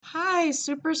Hi,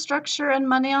 Superstructure and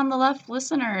Money on the Left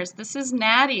listeners. This is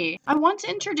Natty. I want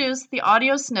to introduce the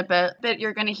audio snippet that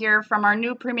you're going to hear from our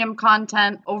new premium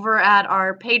content over at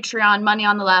our Patreon, Money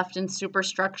on the Left, and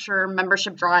Superstructure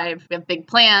membership drive. We have big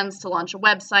plans to launch a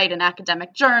website, an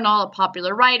academic journal, a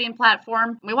popular writing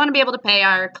platform. We want to be able to pay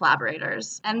our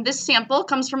collaborators. And this sample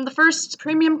comes from the first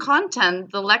premium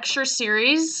content, the lecture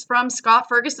series from Scott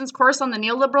Ferguson's course on the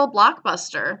neoliberal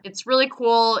blockbuster. It's really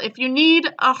cool. If you need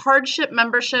a hardship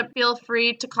membership, feel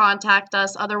free to contact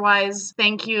us. Otherwise,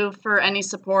 thank you for any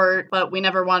support, but we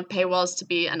never want paywalls to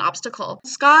be an obstacle.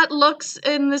 Scott looks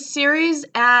in this series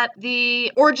at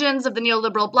the origins of the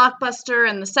neoliberal blockbuster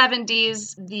in the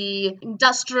 70s, the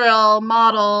industrial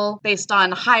model based on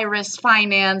high-risk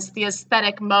finance, the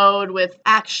aesthetic mode with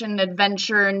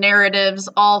action-adventure narratives,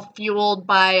 all fueled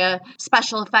by a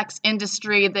special effects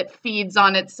industry that feeds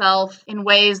on itself in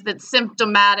ways that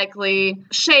symptomatically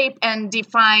shape and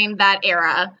define that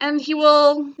era. And he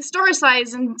will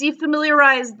historicize and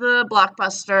defamiliarize the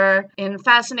blockbuster in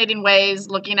fascinating ways,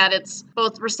 looking at its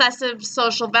both recessive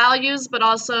social values, but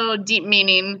also deep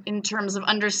meaning in terms of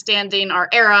understanding our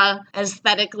era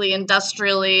aesthetically,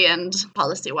 industrially, and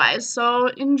policy-wise. So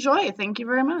enjoy. Thank you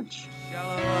very much.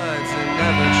 Shallow words are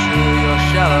never true. Your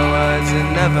shallow words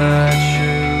are never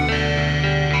true.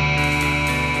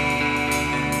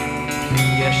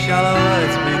 Yeah, shallow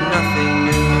words breed nothing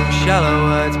new. Shallow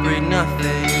words breed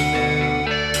nothing new.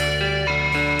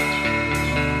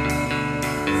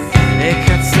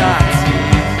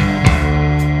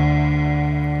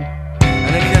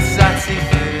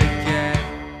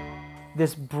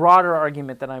 This broader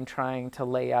argument that I'm trying to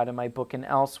lay out in my book and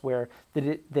elsewhere,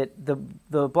 that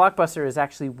the blockbuster is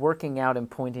actually working out and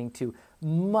pointing to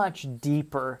much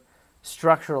deeper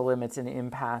structural limits and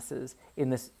impasses in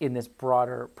this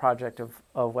broader project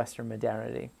of Western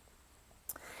modernity.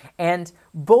 And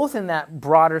both in that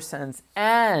broader sense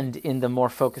and in the more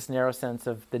focused, narrow sense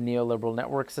of the neoliberal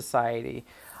network society,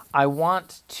 I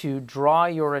want to draw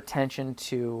your attention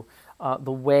to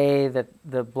the way that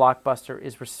the blockbuster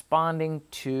is responding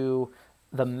to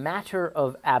the matter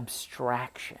of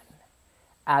abstraction.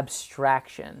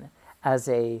 Abstraction as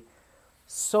a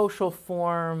social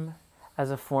form,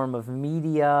 as a form of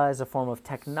media, as a form of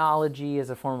technology, as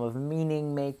a form of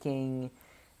meaning-making,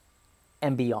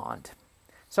 and beyond.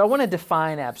 So I want to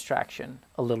define abstraction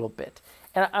a little bit.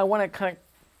 And I want to kind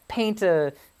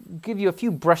of give you a few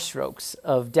brushstrokes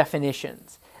of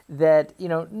definitions that,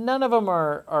 none of them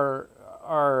are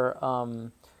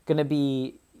going to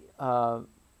be kind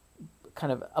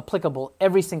of applicable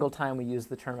every single time we use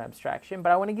the term abstraction,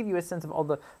 but I want to give you a sense of all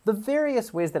the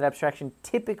various ways that abstraction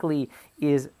typically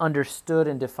is understood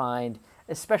and defined,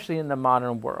 especially in the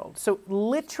modern world. So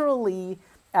literally,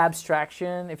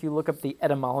 abstraction, if you look up the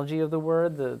etymology of the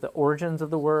word, the origins of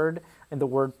the word, and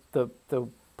the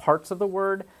parts of the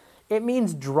word, it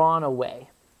means drawn away.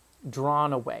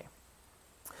 Drawn away.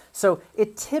 So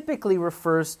it typically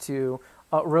refers to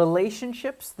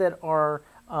relationships that are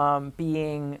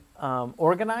being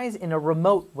organized in a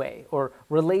remote way, or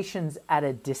relations at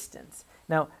a distance.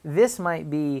 Now, this might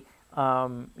be,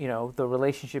 the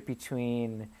relationship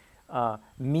between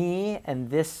me and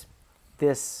this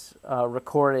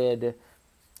recorded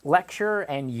lecture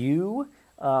and you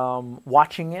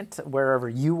watching it wherever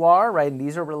you are, right? And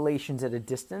these are relations at a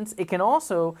distance. It can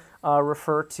also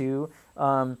refer to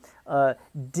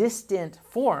distant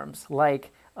forms,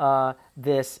 like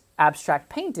this abstract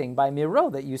painting by Miro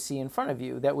that you see in front of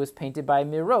you, that was painted by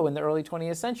Miro in the early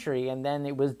 20th century, and then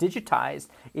it was digitized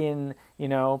in,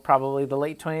 probably the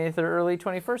late 20th or early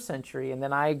 21st century, and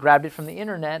then I grabbed it from the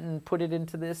internet and put it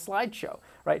into this slideshow,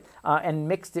 right? And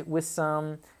mixed it with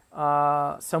some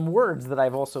words that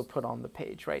I've also put on the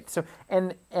page, right? So,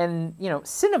 and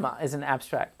cinema is an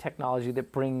abstract technology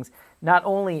that brings, not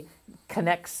only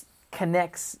connects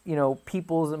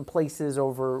peoples and places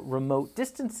over remote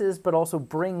distances, but also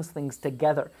brings things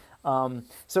together.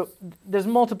 So there's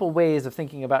multiple ways of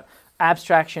thinking about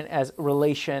abstraction as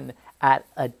relation at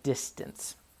a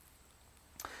distance.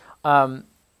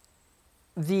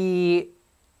 The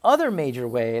other major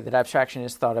way that abstraction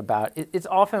is thought about, it's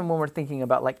often when we're thinking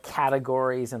about like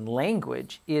categories and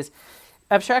language, is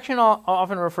abstraction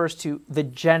often refers to the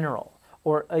general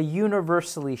or a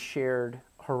universally shared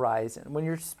horizon. When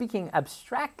you're speaking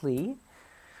abstractly,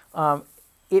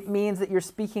 it means that you're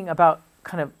speaking about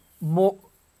kind of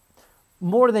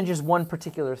more than just one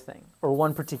particular thing or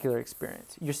one particular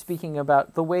experience. You're speaking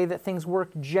about the way that things work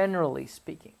generally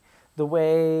speaking, the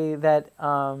way that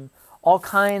all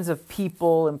kinds of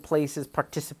people and places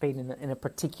participate in a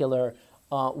particular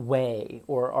way,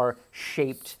 or are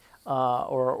shaped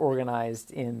or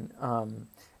organized in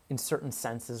in certain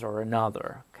senses or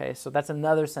another. Okay, so that's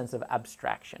another sense of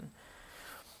abstraction.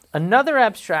 Another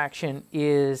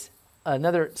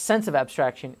sense of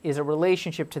abstraction is a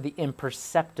relationship to the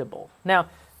imperceptible. Now,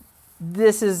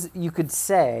 this is, you could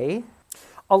say,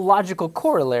 a logical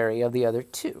corollary of the other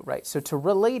two, right? So to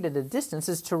relate at a distance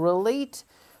is to relate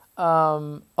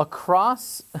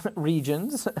across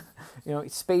regions,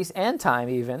 space and time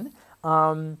even,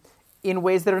 in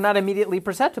ways that are not immediately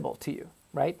perceptible to you,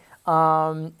 right?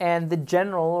 And the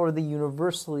general or the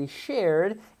universally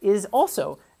shared is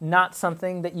also not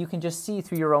something that you can just see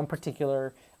through your own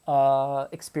particular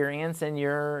experience and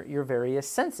your various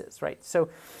senses, right? So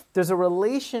there's a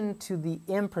relation to the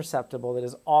imperceptible that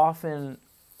is often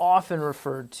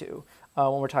referred to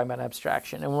when we're talking about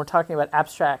abstraction. And when we're talking about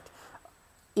abstract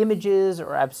images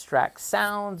or abstract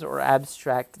sounds or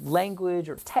abstract language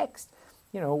or text,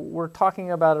 we're talking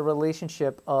about a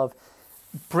relationship of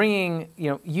bringing,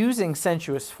 using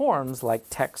sensuous forms like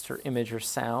text or image or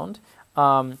sound,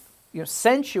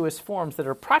 sensuous forms that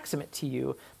are proximate to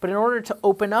you, but in order to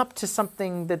open up to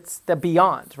something that's the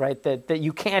beyond, right? That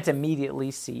you can't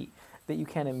immediately see, that you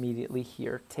can't immediately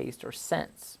hear, taste, or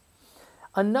sense.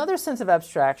 Another sense of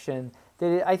abstraction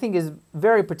that I think is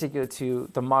very particular to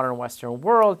the modern Western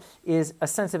world is a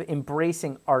sense of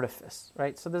embracing artifice,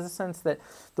 right? So there's a sense that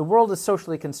the world is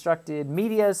socially constructed,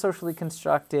 media is socially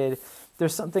constructed,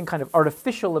 there's something kind of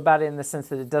artificial about it in the sense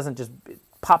that it doesn't just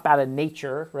pop out of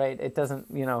nature, right? It doesn't,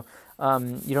 you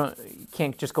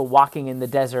can't just go walking in the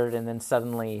desert and then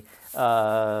suddenly,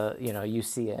 you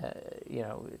see an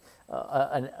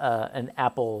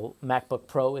Apple MacBook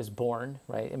Pro is born,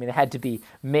 right? I mean, it had to be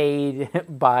made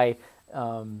by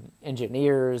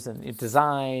engineers and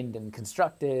designed and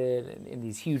constructed in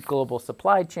these huge global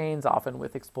supply chains, often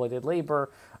with exploited labor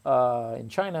in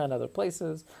China and other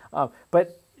places.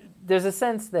 But there's a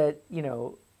sense that,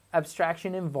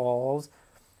 abstraction involves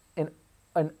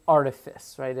an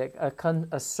artifice, right?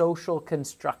 A social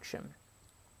construction.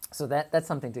 So that's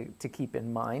something to keep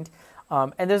in mind.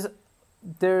 And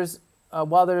there's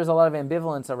while there's a lot of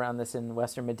ambivalence around this in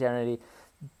Western modernity,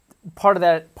 part of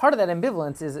that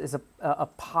ambivalence is a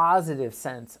positive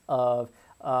sense of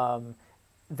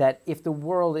that if the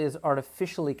world is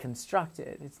artificially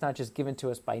constructed, it's not just given to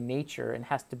us by nature and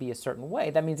has to be a certain way.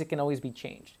 That means it can always be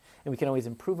changed, and we can always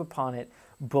improve upon it,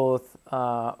 both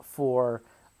for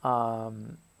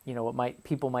what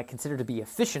people might consider to be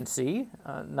efficiency,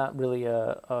 not really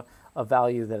a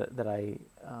value that I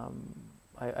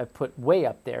put way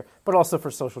up there, but also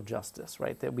for social justice,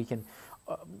 right? That we can,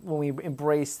 when we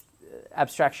embrace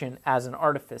abstraction as an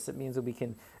artifice, it means that we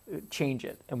can change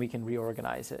it and we can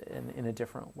reorganize it in a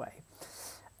different way.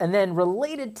 And then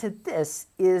related to this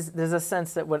is there's a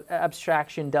sense that what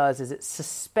abstraction does is it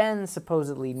suspends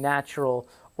supposedly natural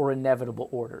or inevitable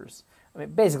orders. I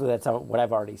mean, basically that's what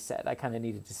I've already said. I kind of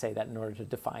needed to say that in order to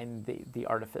define the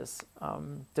artifice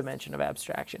dimension of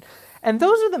abstraction. And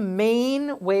those are the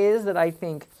main ways that I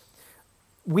think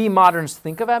we moderns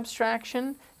think of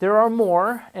abstraction. There are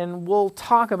more, and we'll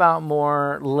talk about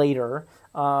more later,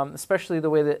 especially the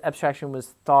way that abstraction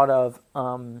was thought of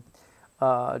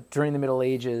during the Middle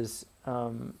Ages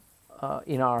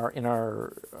in our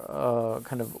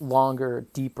kind of longer,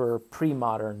 deeper,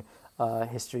 pre-modern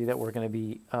history that we're going to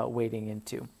be wading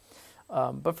into.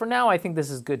 But for now, I think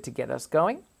this is good to get us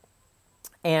going.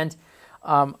 And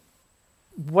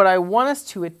what I want us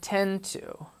to attend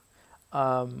to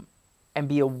and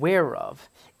be aware of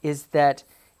is that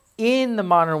in the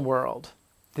modern world,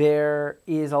 there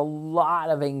is a lot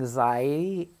of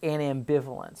anxiety and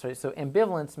ambivalence, right? So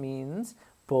ambivalence means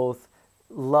both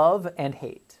love and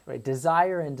hate, right?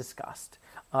 Desire and disgust.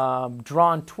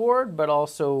 Drawn toward, but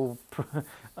also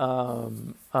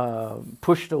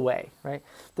pushed away, right?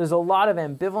 There's a lot of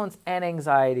ambivalence and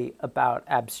anxiety about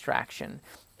abstraction.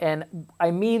 And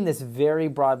I mean this very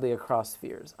broadly across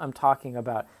spheres. I'm talking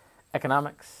about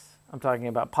economics, I'm talking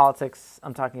about politics,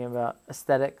 I'm talking about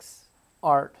aesthetics,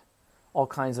 art, all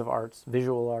kinds of arts,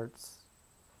 visual arts,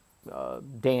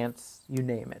 dance, you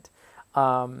name it.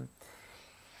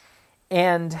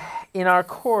 And in our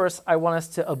course, I want us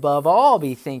to, above all,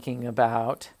 be thinking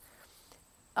about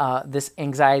this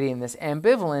anxiety and this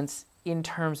ambivalence in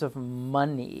terms of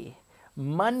money.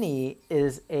 Money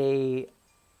is a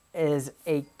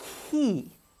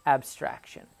key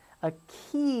abstraction, a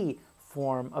key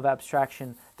form of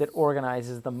abstraction that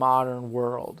organizes the modern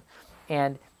world.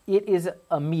 And it is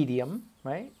a medium,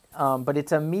 right? But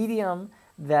it's a medium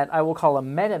that I will call a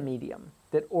meta-medium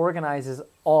that organizes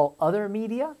all other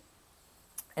media.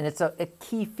 And it's a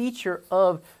key feature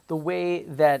of the way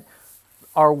that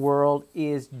our world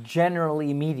is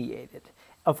generally mediated.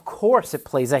 of course, it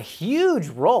plays a huge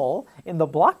role in the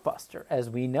blockbuster, as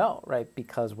we know, right?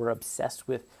 Because we're obsessed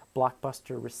with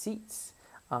blockbuster receipts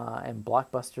and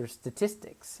blockbuster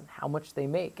statistics and how much they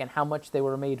make and how much they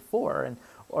were made for, and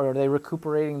or are they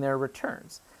recuperating their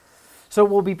returns. So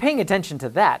we'll be paying attention to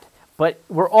that, but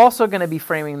we're also going to be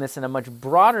framing this in a much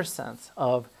broader sense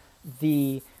of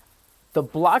the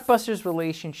blockbuster's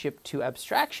relationship to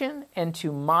abstraction and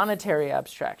to monetary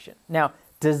abstraction. Now,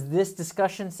 does this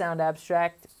discussion sound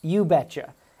abstract? You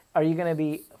betcha. Are you going to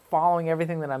be following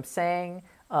everything that I'm saying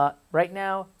right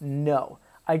now? No.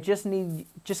 I just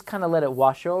kind of let it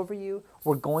wash over you.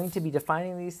 We're going to be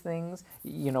defining these things.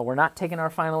 We're not taking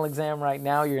our final exam right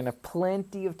now. You're going to have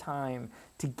plenty of time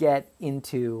to get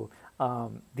into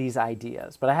these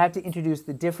ideas. But I have to introduce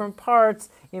the different parts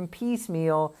in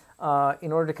piecemeal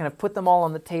in order to kind of put them all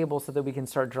on the table so that we can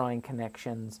start drawing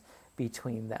connections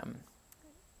between them.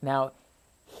 Now,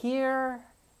 here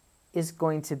is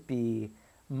going to be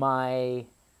my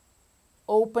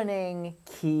opening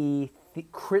key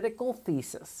critical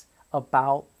thesis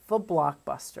about the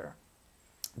blockbuster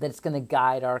that's going to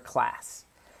guide our class.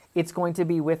 It's going to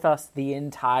be with us the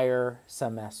entire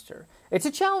semester. It's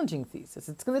a challenging thesis.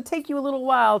 It's going to take you a little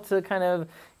while to kind of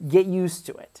get used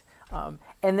to it.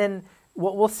 And then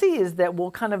what we'll see is that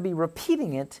we'll kind of be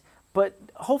repeating it, but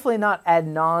hopefully not ad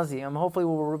nauseum. Hopefully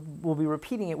we'll be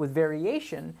repeating it with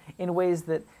variation in ways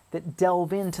that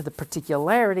delve into the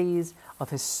particularities of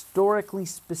historically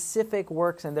specific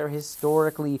works and their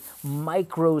historically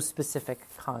micro-specific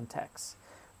contexts.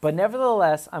 But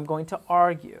nevertheless, I'm going to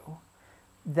argue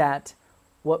that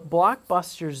what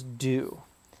blockbusters do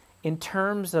in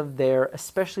terms of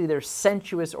especially their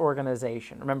sensuous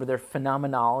organization, remember their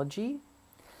phenomenology,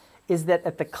 is that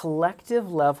at the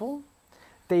collective level,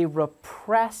 they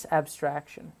repress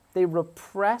abstraction. They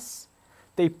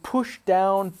push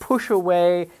down, push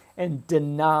away, and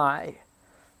deny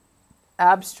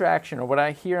abstraction, or what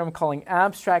I hear I'm calling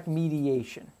abstract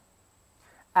mediation,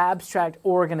 abstract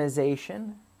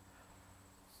organization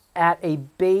at a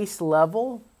base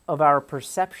level of our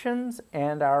perceptions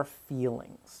and our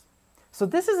feelings. So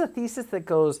this is a thesis that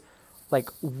goes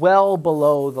well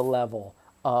below the level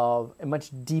of, much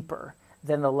deeper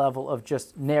than the level of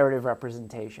just narrative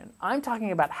representation. I'm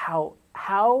talking about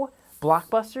how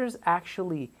blockbusters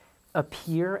actually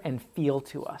appear and feel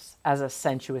to us as a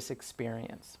sensuous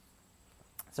experience.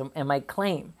 And my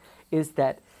claim is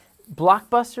that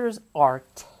blockbusters are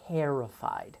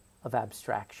terrified of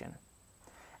abstraction.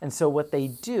 And so what they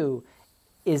do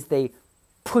is they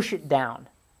push it down.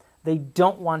 They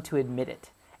don't want to admit it.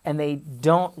 And they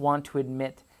don't want to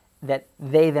admit that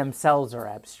they themselves are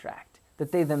abstract,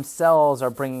 that they themselves are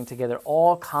bringing together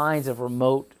all kinds of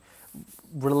remote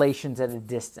relations at a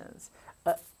distance,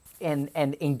 and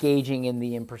engaging in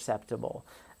the imperceptible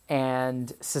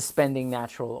and suspending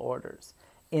natural orders.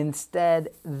 Instead,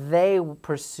 they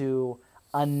pursue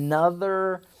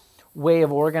another way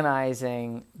of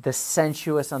organizing the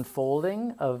sensuous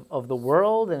unfolding of the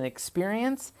world and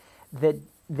experience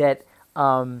that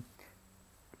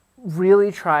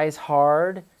really tries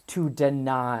hard to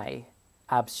deny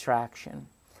abstraction.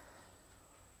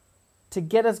 To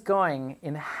get us going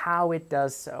in how it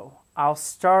does so, I'll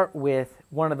start with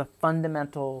one of the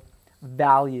fundamental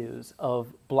values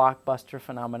of blockbuster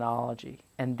phenomenology,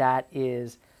 and that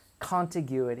is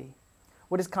contiguity.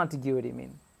 What does contiguity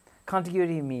mean?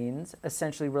 Contiguity means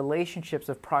essentially relationships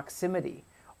of proximity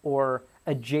or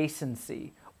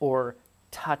adjacency or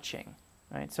touching.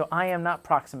 Right? So I am not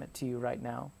proximate to you right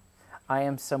now. I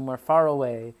am somewhere far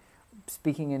away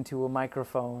speaking into a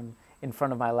microphone in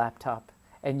front of my laptop,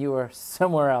 and you are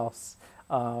somewhere else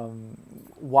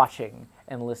watching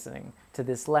and listening to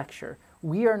this lecture.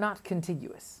 We are not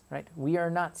contiguous, right? We are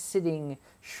not sitting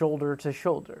shoulder to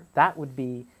shoulder. That would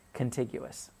be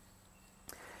contiguous.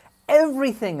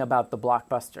 Everything about the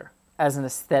blockbuster as an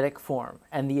aesthetic form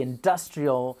and the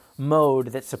industrial mode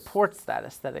that supports that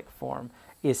aesthetic form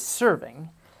is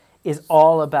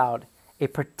all about a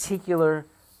particular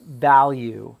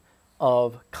value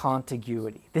of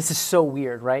contiguity. This is so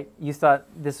weird, right? You thought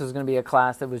this was going to be a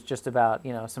class that was just about,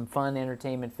 some fun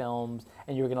entertainment films,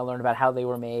 and you were going to learn about how they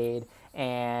were made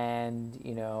and,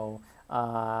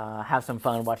 have some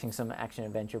fun watching some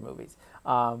action-adventure movies.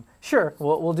 Sure,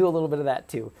 we'll do a little bit of that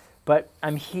too. But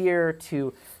I'm here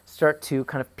to start to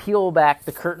kind of peel back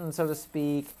the curtain, so to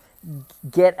speak,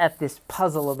 get at this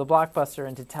puzzle of the blockbuster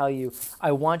and to tell you,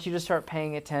 I want you to start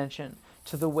paying attention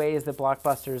to the ways that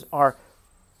blockbusters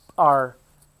are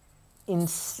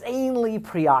insanely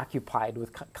preoccupied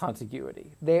with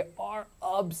contiguity. They are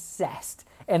obsessed.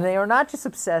 And they are not just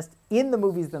obsessed in the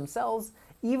movies themselves,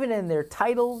 Even in their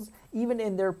titles, even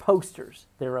in their posters,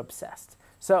 they're obsessed.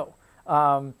 So,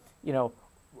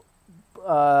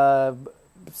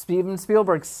 Steven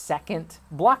Spielberg's second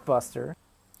blockbuster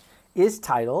is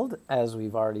titled, as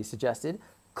we've already suggested,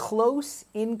 Close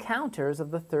Encounters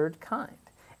of the Third Kind.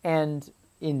 And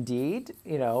indeed,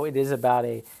 it's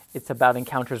about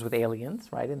encounters with aliens,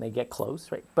 right? And they get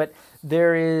close, right? But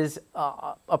there is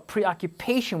a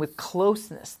preoccupation with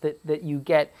closeness that you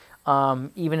get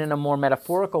even in a more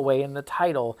metaphorical way in the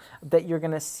title that you're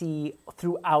going to see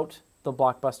throughout the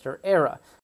blockbuster era.